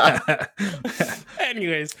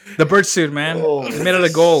 Anyways, The bird suit, man. Oh. Made out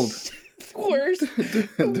of gold. worst.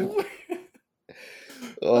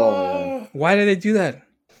 Oh man. Why did they do that?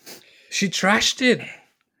 She trashed it.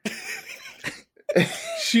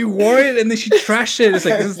 She wore it and then she trashed it. It's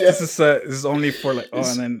like this is only for like and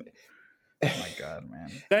then oh my god,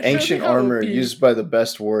 man. That shows Ancient you how armor OP used by the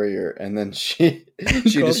best warrior, and then she Goes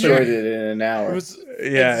destroyed there. it in an hour. it was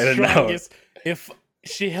Yeah, I its don't know. strongest. If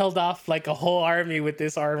she held off like a whole army with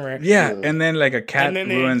this armor. Yeah, Ugh. and then like a cat And then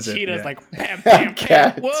ruins it. cheetah's Yeah. like bam, bam, bam.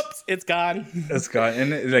 Cat. Whoops, it's gone. It's gone,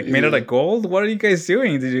 and it, like made out of gold. What are you guys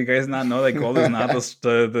doing? Did you guys not know that gold is not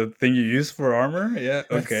the thing you use for armor? Yeah,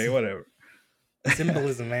 okay, whatever.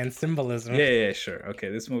 Symbolism, man, symbolism. Yeah, sure. Okay,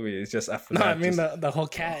 this movie is just after No, that. I mean just- the whole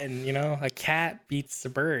cat, and a cat beats a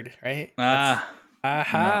bird, right? ah,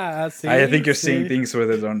 See, I think you're seeing see? things where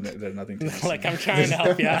there's nothing. To be Like seen. I'm trying to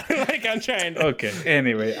help you out. Like I'm trying to. Okay.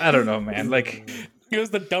 Anyway, I don't know, man. Like, It was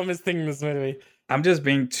the dumbest thing in this movie. I'm just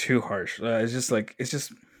being too harsh. It's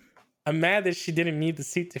just. I'm mad that she didn't need the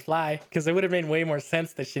suit to fly, because it would have made way more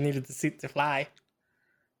sense that she needed the suit to fly.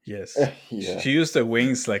 Yes. Yeah. She used the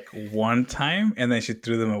wings like one time, and then she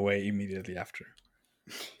threw them away immediately after.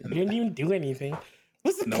 She didn't even do anything.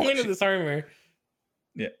 What's the No, point she- of this armor?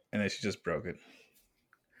 Yeah, and then she just broke it.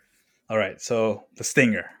 All right, so the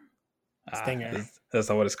stinger. Stinger. That's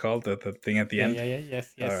not what it's called. The thing at the end. Yeah,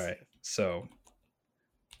 yes. All right. So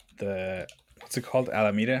what's it called?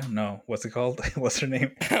 Alameda? No. What's it called? What's her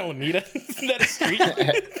name? Alameda? Isn't that a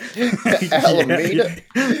street? Alameda.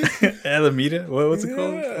 Yeah. Alameda? What's it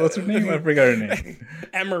called? What's her name? I forgot her name.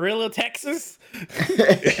 Amarillo, Texas?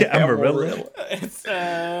 Amarillo. It's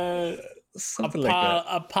Something like that.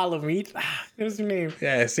 Apollo Meat. What was her name?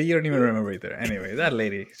 Yeah, see, you don't even remember either. Anyway, that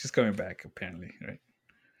lady, she's coming back apparently, right?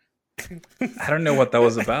 I don't know what that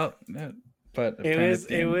was about, but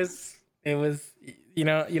It was. You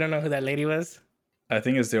don't know who that lady was? I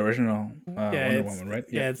think it's the original Wonder Woman, right?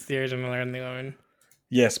 Yeah, it's the original Wonder Woman.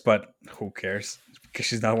 Yes, but who cares? Because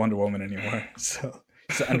she's not Wonder Woman anymore. So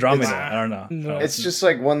it's Andromeda. I don't know. No. It's just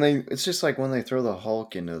like when they throw the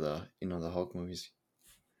Hulk into the the Hulk movies.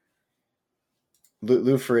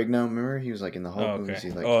 Lou Ferrigno, remember he was like in the Hulk Oh, okay. movies.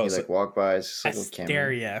 He Oh, like walked by. It's just like a little cameo.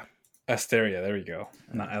 Asteria. Asteria. There we go.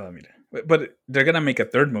 Not Alameda. But they're gonna make a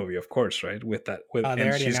third movie, of course, right? With that, they and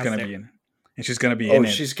already she's gonna announced be it. in, and she's gonna be Oh, in it.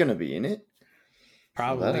 she's gonna be in it.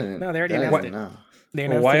 Probably. That I didn't- No, they already that I announced didn't it. know. They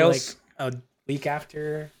Well, announced why it else- like a week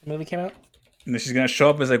after the movie came out. And then she's gonna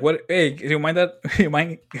show up as like, "What? Hey, do you mind that? You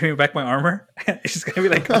mind giving me back my armor?" She's gonna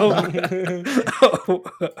be like, "Oh,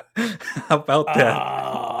 how about that?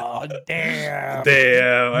 Oh, damn.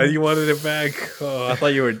 Damn, you wanted it back. Oh, I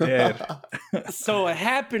thought you were dead." So what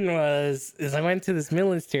happened was I went to this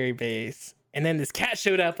military base, and then this cat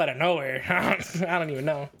showed up out of nowhere. I don't even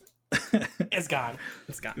know. It's gone.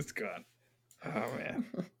 It's gone. It's gone. Oh man.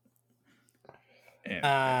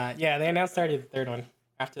 Yeah, they announced already the third one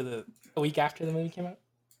a week after the movie came out.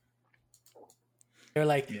 They were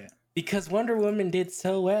like, Yeah. because Wonder Woman did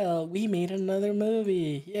so well, we made another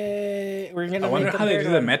movie. Yay! We're gonna. I wonder make a how they third do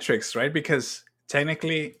the one." metrics, right? Because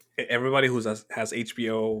technically, everybody who has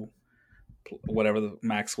HBO, whatever the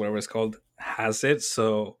Max, whatever it's called, has it,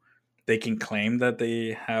 so they can claim that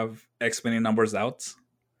they have X many numbers out,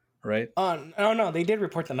 right? Oh no, they did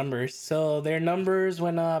report the numbers. So their numbers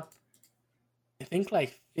went up, I think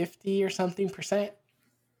like 50 or something percent,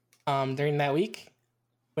 during that week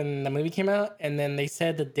when the movie came out, and then they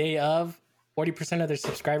said the day of 40% of their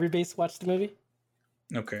subscriber base watched the movie.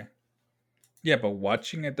 Okay. Yeah, but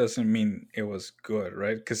watching it doesn't mean it was good,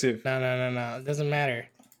 right? Because if No, it doesn't matter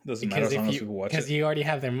it doesn't matter as long as people watch it. you already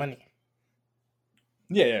have their money.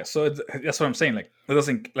 Yeah. So that's what I'm saying. Like, it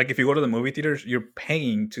doesn't, like, if you go to the movie theaters, you're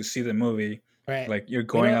paying to see the movie. Right. Like, you're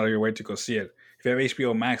going know- out of your way to go see it. If you have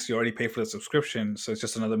HBO Max, you already pay for the subscription, so it's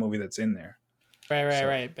just another movie that's in there. So-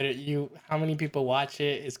 Right. But how many people watch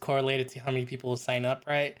it is correlated to how many people will sign up,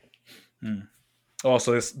 right? Oh,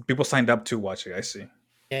 so people signed up to watch it. I see.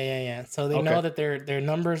 Yeah. So they Okay. know that their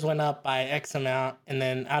numbers went up by X amount, and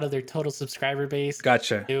then out of their total subscriber base,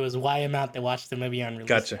 Gotcha. it was Y amount that watched the movie on release.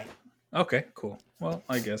 Gotcha. day. Okay, cool. Well,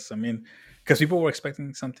 I guess, I mean, because people were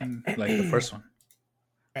expecting something like the first one.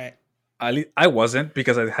 Right. I wasn't,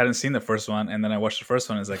 because I hadn't seen the first one, and then I watched the first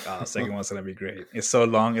one. It's like, the second one's gonna be great. It's so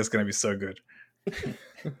long, it's gonna be so good.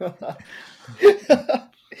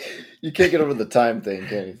 You can't get over the time thing,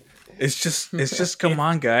 can you? It's just come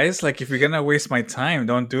on, guys. Like, if you're gonna waste my time,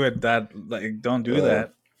 don't do it. Don't do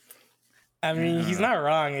that. I mean, he's not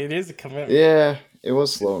wrong. It is a commitment. Yeah, it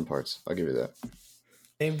was slow in parts. I'll give you that.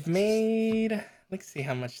 They've made. Let's see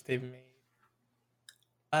how much they've made.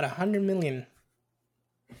 About 100 million.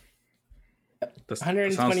 That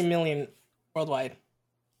 120 sounds- million worldwide.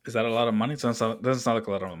 Is that a lot of money? Doesn't sound like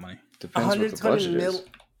a lot of money. Depends what the 120 budget mil. is.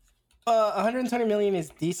 120 million is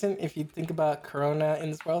decent if you think about Corona in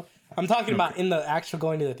this world. I'm talking about in the actual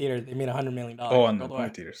going to the theater. They made $100 million. Oh, on the movie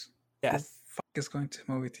worldwide. theaters. Yes. Fuck is going to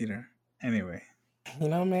movie theater anyway. You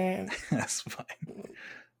know, man. That's fine.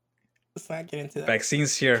 Let's not get into that.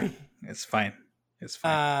 Vaccines here. It's fine. It's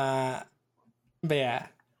fine. But yeah.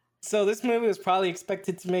 So this movie was probably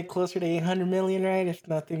expected to make closer to 800 million, right? If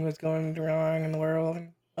nothing was going wrong in the world and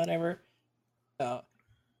whatever. So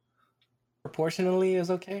proportionally, it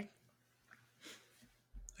was okay.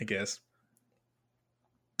 I guess.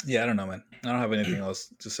 Yeah, I don't know, man. I don't have anything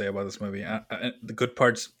else to say about this movie. The good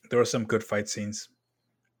parts, there were some good fight scenes.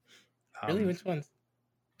 Really, which ones?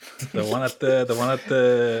 The one at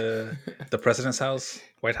the president's house,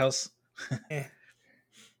 White House. Yeah.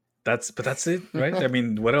 That's it, right? I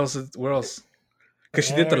mean, what else? Where else? Because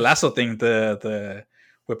she did the lasso thing, the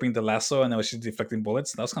whipping the lasso, and then she's deflecting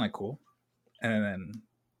bullets. That was kind of cool. And then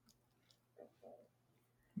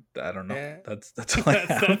I don't know. Yeah. That's all I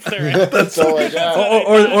have. That's all I got.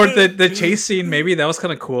 Or the chase scene, maybe that was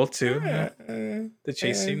kind of cool too. Yeah. The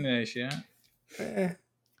chase scene, yeah.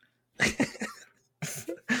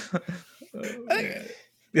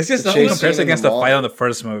 It's just The the whole chase comparison scene in against the the fight mall. on the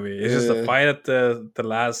first movie. It's just the fight at the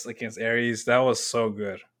last against Ares. That was so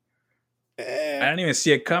good. I didn't even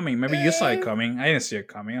see it coming. Maybe you saw it coming. I didn't see it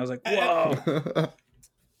coming. I was like, whoa.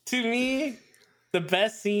 To me, the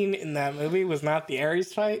best scene in that movie was not the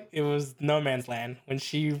Ares fight. It was No Man's Land when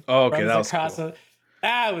she runs that was across. cool.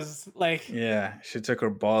 That was like, Yeah, she took her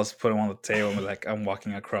balls, put them on the table, and was like, I'm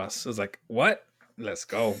walking across. I was like, what? Let's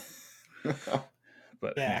go.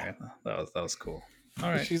 But Yeah. anyway, that was cool. All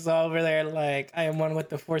right. she's all over there like, I am one with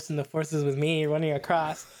the Force and the Force is with me, running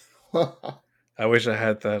across. I wish I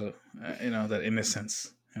had that, that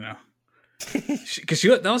innocence, because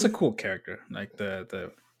that was a cool character, like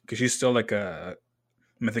because she's still like a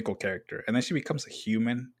mythical character, and then she becomes a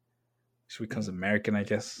human. She becomes American, I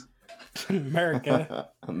guess. America.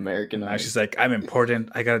 American. Now she's like, I'm important.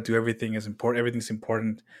 I gotta do everything is important. Everything's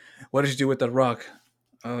important. What did you do with that rock?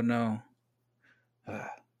 Oh no.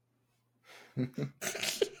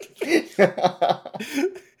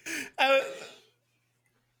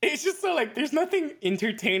 It's just so like, there's nothing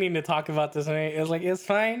entertaining to talk about this movie. It was like, it's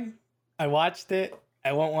fine. I watched it.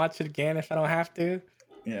 I won't watch it again if I don't have to.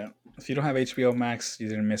 Yeah. If you don't have HBO Max, you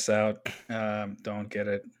didn't miss out. Don't get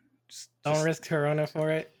it. Don't risk Corona for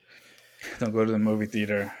it. Don't go to the movie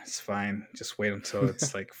theater. It's fine. Just wait until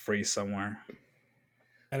it's like free somewhere.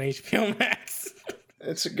 On HBO Max.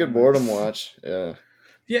 It's a good boredom watch. Yeah.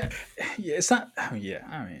 Yeah. It's not. Yeah.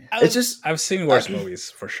 I mean, It's just I've seen worse movies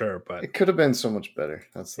for sure, but it could have been so much better.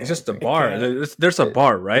 That's it's just the thing. bar. There's a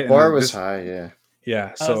bar, right? The bar And was this- high. Yeah.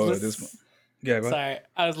 Yeah. I So was this. Yeah. Go ahead. Sorry,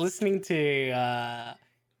 I was listening to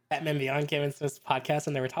Batman Beyond Kevin Smith's podcast,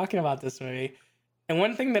 and they were talking about this movie. And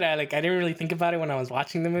one thing that I didn't really think about it when I was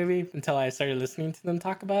watching the movie until I started listening to them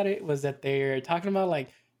talk about it, was that they're talking about like,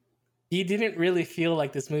 you didn't really feel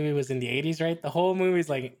like this movie was in the 80s, right? The whole movie's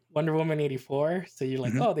like Wonder Woman 84, so you're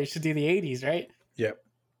like, oh, they should do the 80s, right? Yep.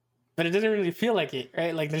 But it doesn't really feel like it,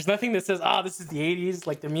 right? Like there's nothing that says, oh, this is the 80s.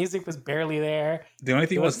 Like the music was barely there. The only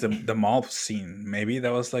thing was the mall scene. Maybe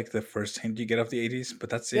that was like the first hint you get of the 80s, but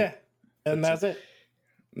that's it. Yeah, and that's it.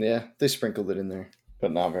 Yeah, they sprinkled it in there,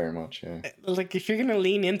 but not very much. Yeah. Like if you're gonna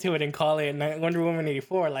lean into it and call it Wonder Woman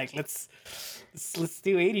 84, like let's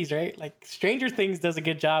do 80s, right? Like Stranger Things does a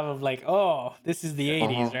good job of like, oh, this is the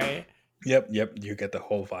 80s, right? Yep. You get the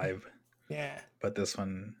whole vibe. Yeah. But this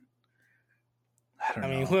one, I don't know.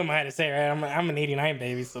 I mean, who am I to say, right? I'm an 89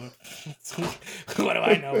 baby, so what do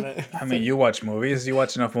I know? I mean, you watch movies. You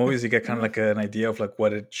watch enough movies, you get kind of like an idea of like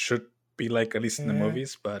what it should be like, at least in the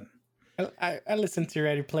movies. But I listened to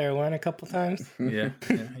Ready Player One a couple times. yeah,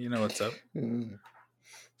 you know what's up.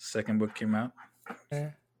 Second book came out.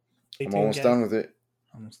 Yeah. I'm almost done with it.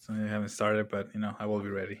 Almost. I haven't started, but I will be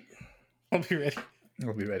ready. I'll be ready.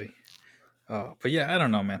 I'll be ready. Oh, but yeah, I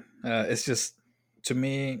don't know, man. It's just, to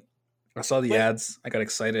me, I saw the ads. I got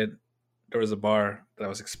excited. There was a bar that I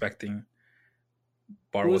was expecting.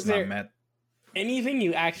 Bar was not met. Anything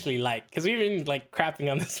you actually like? Because we've been like crapping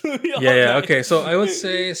on this movie. All Yeah. night. Okay, so I would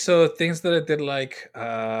say things that I did like.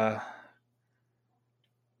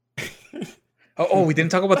 We didn't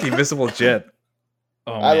talk about the invisible jet.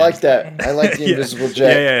 Oh, I like that. I like the invisible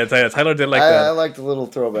jet. Yeah. Tyler did like that. I like the little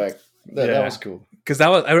throwback. That was cool. Because that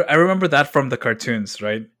was I remember that from the cartoons,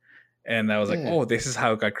 right? And I was like, Yeah. oh, this is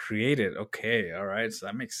how it got created. Okay, all right, so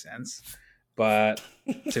that makes sense. But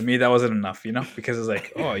to me, that wasn't enough, because it's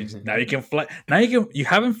like, oh, now you can fly. Now you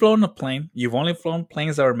haven't flown a plane. You've only flown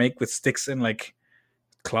planes that are made with sticks and like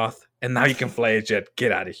cloth, and now you can fly a jet.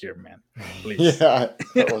 Get out of here, man! Please. Yeah,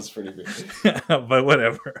 that was pretty big. But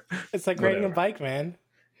whatever. It's like riding a bike, man.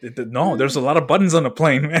 No, there's a lot of buttons on a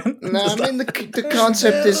plane, man. No, I mean the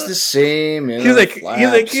concept is the same. He's like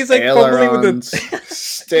fumbling with the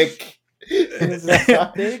stick. He's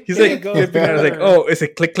like, oh, is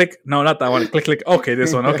it click click? No, not that one. Click click. Okay,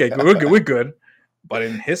 this one. Okay, we're good. But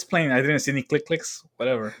in his plane, I didn't see any clicks.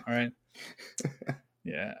 Whatever. All right.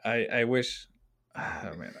 Yeah, I wish.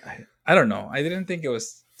 I mean, I don't know. I didn't think it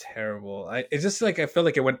was terrible. It's just like I felt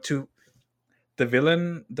like it went too. The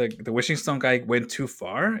villain, the wishing stone guy, went too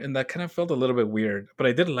far, and that kind of felt a little bit weird. But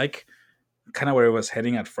I did like kind of where it was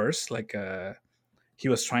heading at first. Like he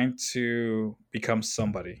was trying to become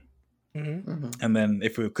somebody, and then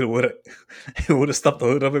if we would have stopped a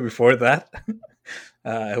little bit before that,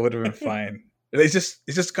 it would have been fine. It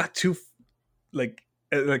just got too like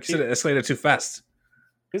you said, it escalated too fast.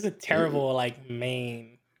 It was a terrible like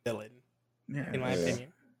main villain, Yeah, in my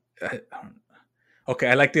opinion. Okay,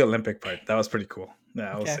 I like the Olympic part. That was pretty cool.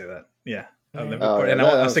 Yeah, I will say that. Yeah, Olympic Oh, part. yeah, And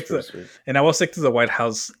that I was stick to pretty sweet. and I will stick to the White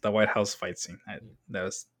House fight scene. That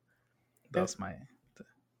was my.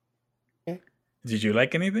 Yeah. Did you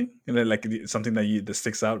like anything? And then, like something that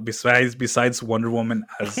sticks out besides Wonder Woman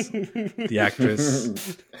as the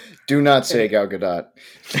actress? Do not say Gal Gadot.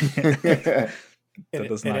 That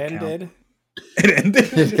does not count. Ended. It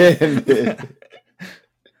ended.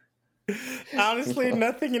 Honestly,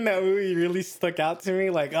 nothing in that movie really stuck out to me.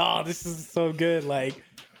 Like, oh, this is so good. Like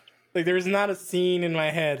there's not a scene in my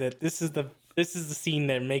head that this is the scene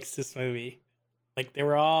that makes this movie. Like they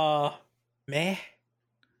were all meh.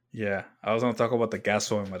 Yeah, I was gonna talk about the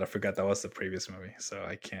gas one, but I forgot that was the previous movie, so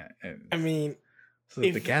I can't. I mean, so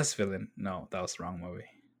the gas villain? No, that was the wrong movie.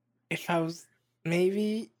 If I was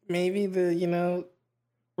maybe the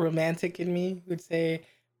romantic in me would say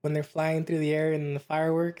when they're flying through the air and the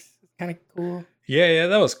fireworks, it's kind of cool. Yeah,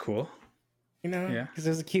 that was cool. Yeah, because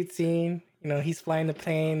there's a cute scene. He's flying the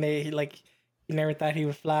plane. He never thought he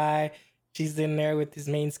would fly. She's in there with his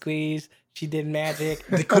main squeeze. She did magic.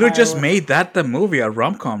 They could have just made that the movie, a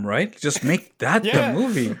rom-com, right? Just make that the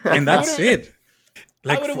movie, and that's it.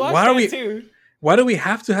 Like, why do we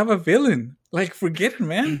have to have a villain? Like, forget it,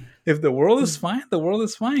 man. If the world is fine, the world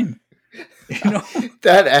is fine.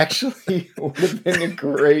 That actually would have been a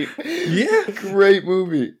great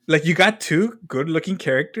movie. Like, you got two good-looking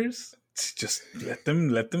characters. Just let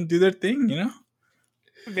them do their thing,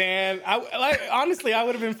 Man, honestly, I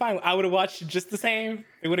would have been fine. I would have watched it just the same.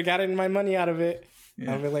 It would have gotten my money out of it.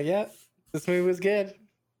 Yeah. I'd be like, yeah, this movie was good.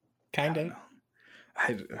 Kind of.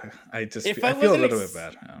 I feel a little bit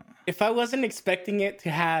bad. If I wasn't expecting it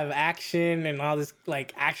to have action and all this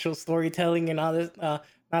like actual storytelling and all this, not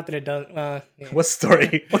that it does. Yeah. What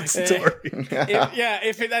story? What story?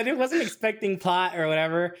 If it wasn't expecting plot or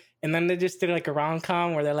whatever, and then they just did like a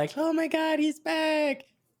rom-com where they're like, "Oh my god, he's back!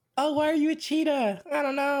 Oh, why are you a cheetah? I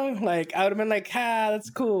don't know." Like I would have been like,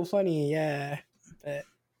 that's cool, funny, yeah. But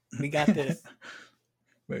we got this.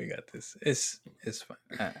 It's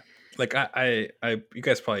fine. Like I you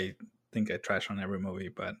guys probably think I trash on every movie,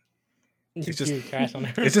 but it's just trash on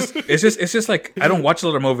every it's just like I don't watch a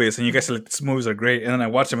lot of movies, and you guys are like, these movies are great, and then I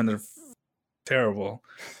watch them and they're terrible.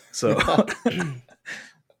 So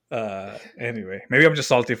anyway, maybe I'm just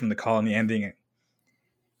salty from the Colony ending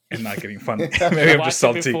and not getting fun. Maybe I'm just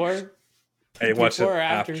salty. I watched it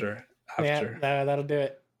after. Yeah, that'll do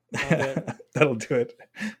it. That'll do it.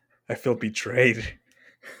 I feel betrayed.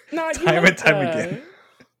 No, time and time again.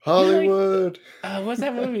 Hollywood. What's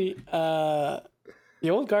that movie? The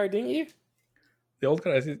Old Guard, didn't you? The Old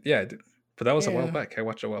Guard, yeah, I did. But that was a while back. I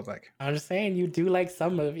watched it a while back. I'm just saying, you do like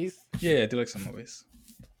some movies. Yeah, I do like some movies.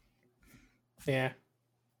 Yeah.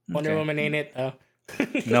 Wonder Woman ain't it, though.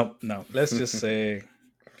 No. Let's just say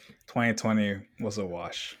 2020 was a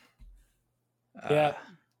wash. Yeah.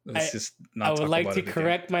 Let's just not I would like to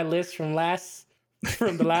correct my list from the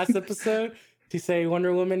last episode to say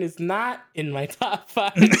Wonder Woman is not in my top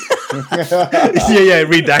 5. Yeah,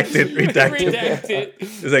 redacted.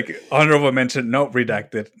 It's like honorable mention. Nope,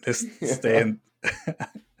 redacted. Let's stay in.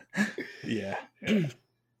 Yeah.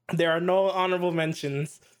 There are no honorable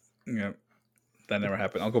mentions. Yeah, that never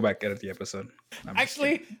happened. I'll go back edit the episode.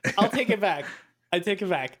 Actually, I'll take it back.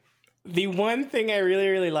 The one thing I really,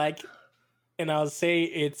 really like, and I'll say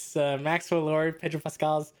it's Maxwell Lord, Pedro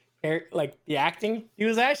Pascal's like the acting. He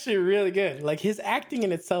was actually really good. Like his acting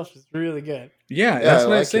in itself was really good. Yeah, that's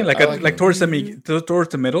what I was saying. Like towards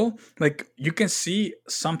the middle, like you can see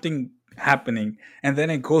something happening, and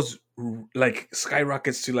then it goes like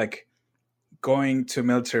skyrockets to like going to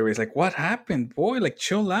military base. Like, what happened, boy? Like,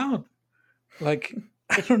 chill out. Like,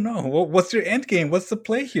 I don't know. What's your end game? What's the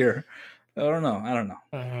play here? I don't know.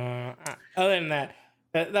 Other than that,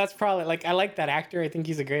 that's probably like I like that actor. I think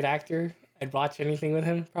he's a great actor. I'd watch anything with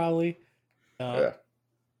him probably. Yeah.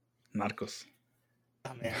 Narcos.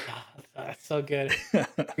 Oh man, that's so good.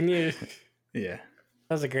 Yeah, that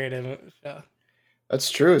was a great show. That's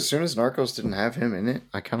true. As soon as Narcos didn't have him in it,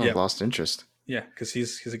 I kind of lost interest. Yeah, because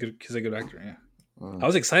he's a good actor. Yeah. I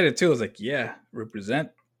was excited too. I was like, yeah,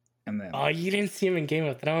 represent. And then Oh, you didn't see him in Game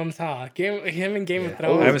of Thrones, huh? Him in Game of I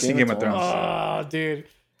Thrones. haven't seen Game of Thrones. Oh, dude.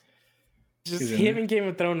 Just He's in him there? in Game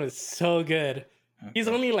of Thrones was so good. He's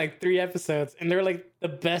only like 3 episodes, and they're like the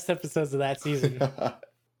best episodes of that season.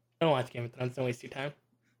 Don't watch Game of Thrones. Don't waste your time.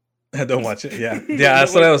 Don't watch it. Yeah, yeah,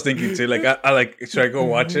 that's what I was thinking too. Like, I like, should I go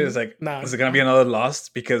watch it? It's like, No. is it gonna be another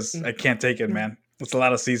Lost? Because I can't take it, man. It's a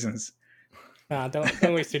lot of seasons. Nah, don't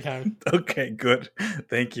waste your time. Okay, good.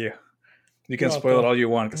 Thank you. You can You're spoil it welcome. all you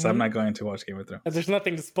want because I'm not going to watch Game of Thrones. There's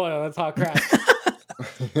nothing to spoil. That's all crap.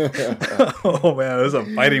 Oh man, there's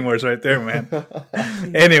some fighting words right there, man.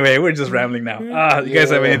 Anyway, we're just rambling now. You guys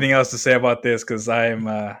have anything else to say about this? Because I'm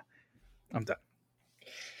done.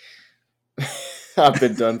 I've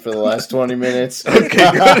been done for the last 20 minutes.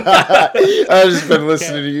 Okay, good. I've just been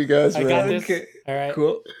listening to you guys, I man. got this. Okay. All right.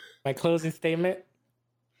 Cool. My closing statement.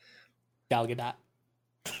 Gal Gadot.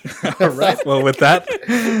 All right. Well, with that,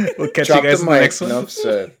 we'll catch Drop you guys the in the mic. next one. Enough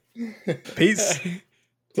said. Peace. See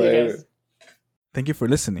you Later. guys. Thank you for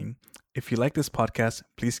listening. If you like this podcast,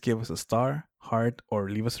 please give us a star, heart, or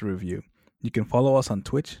leave us a review. You can follow us on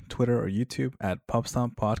Twitch, Twitter, or YouTube at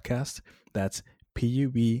Pubstomp Podcast. That's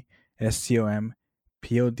PUBSTOMPOD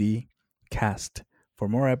cast. For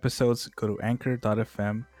more episodes, go to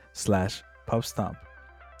anchor.fm/Pubstomp.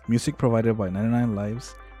 Music provided by 99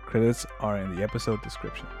 Lives. Credits are in the episode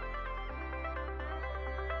description.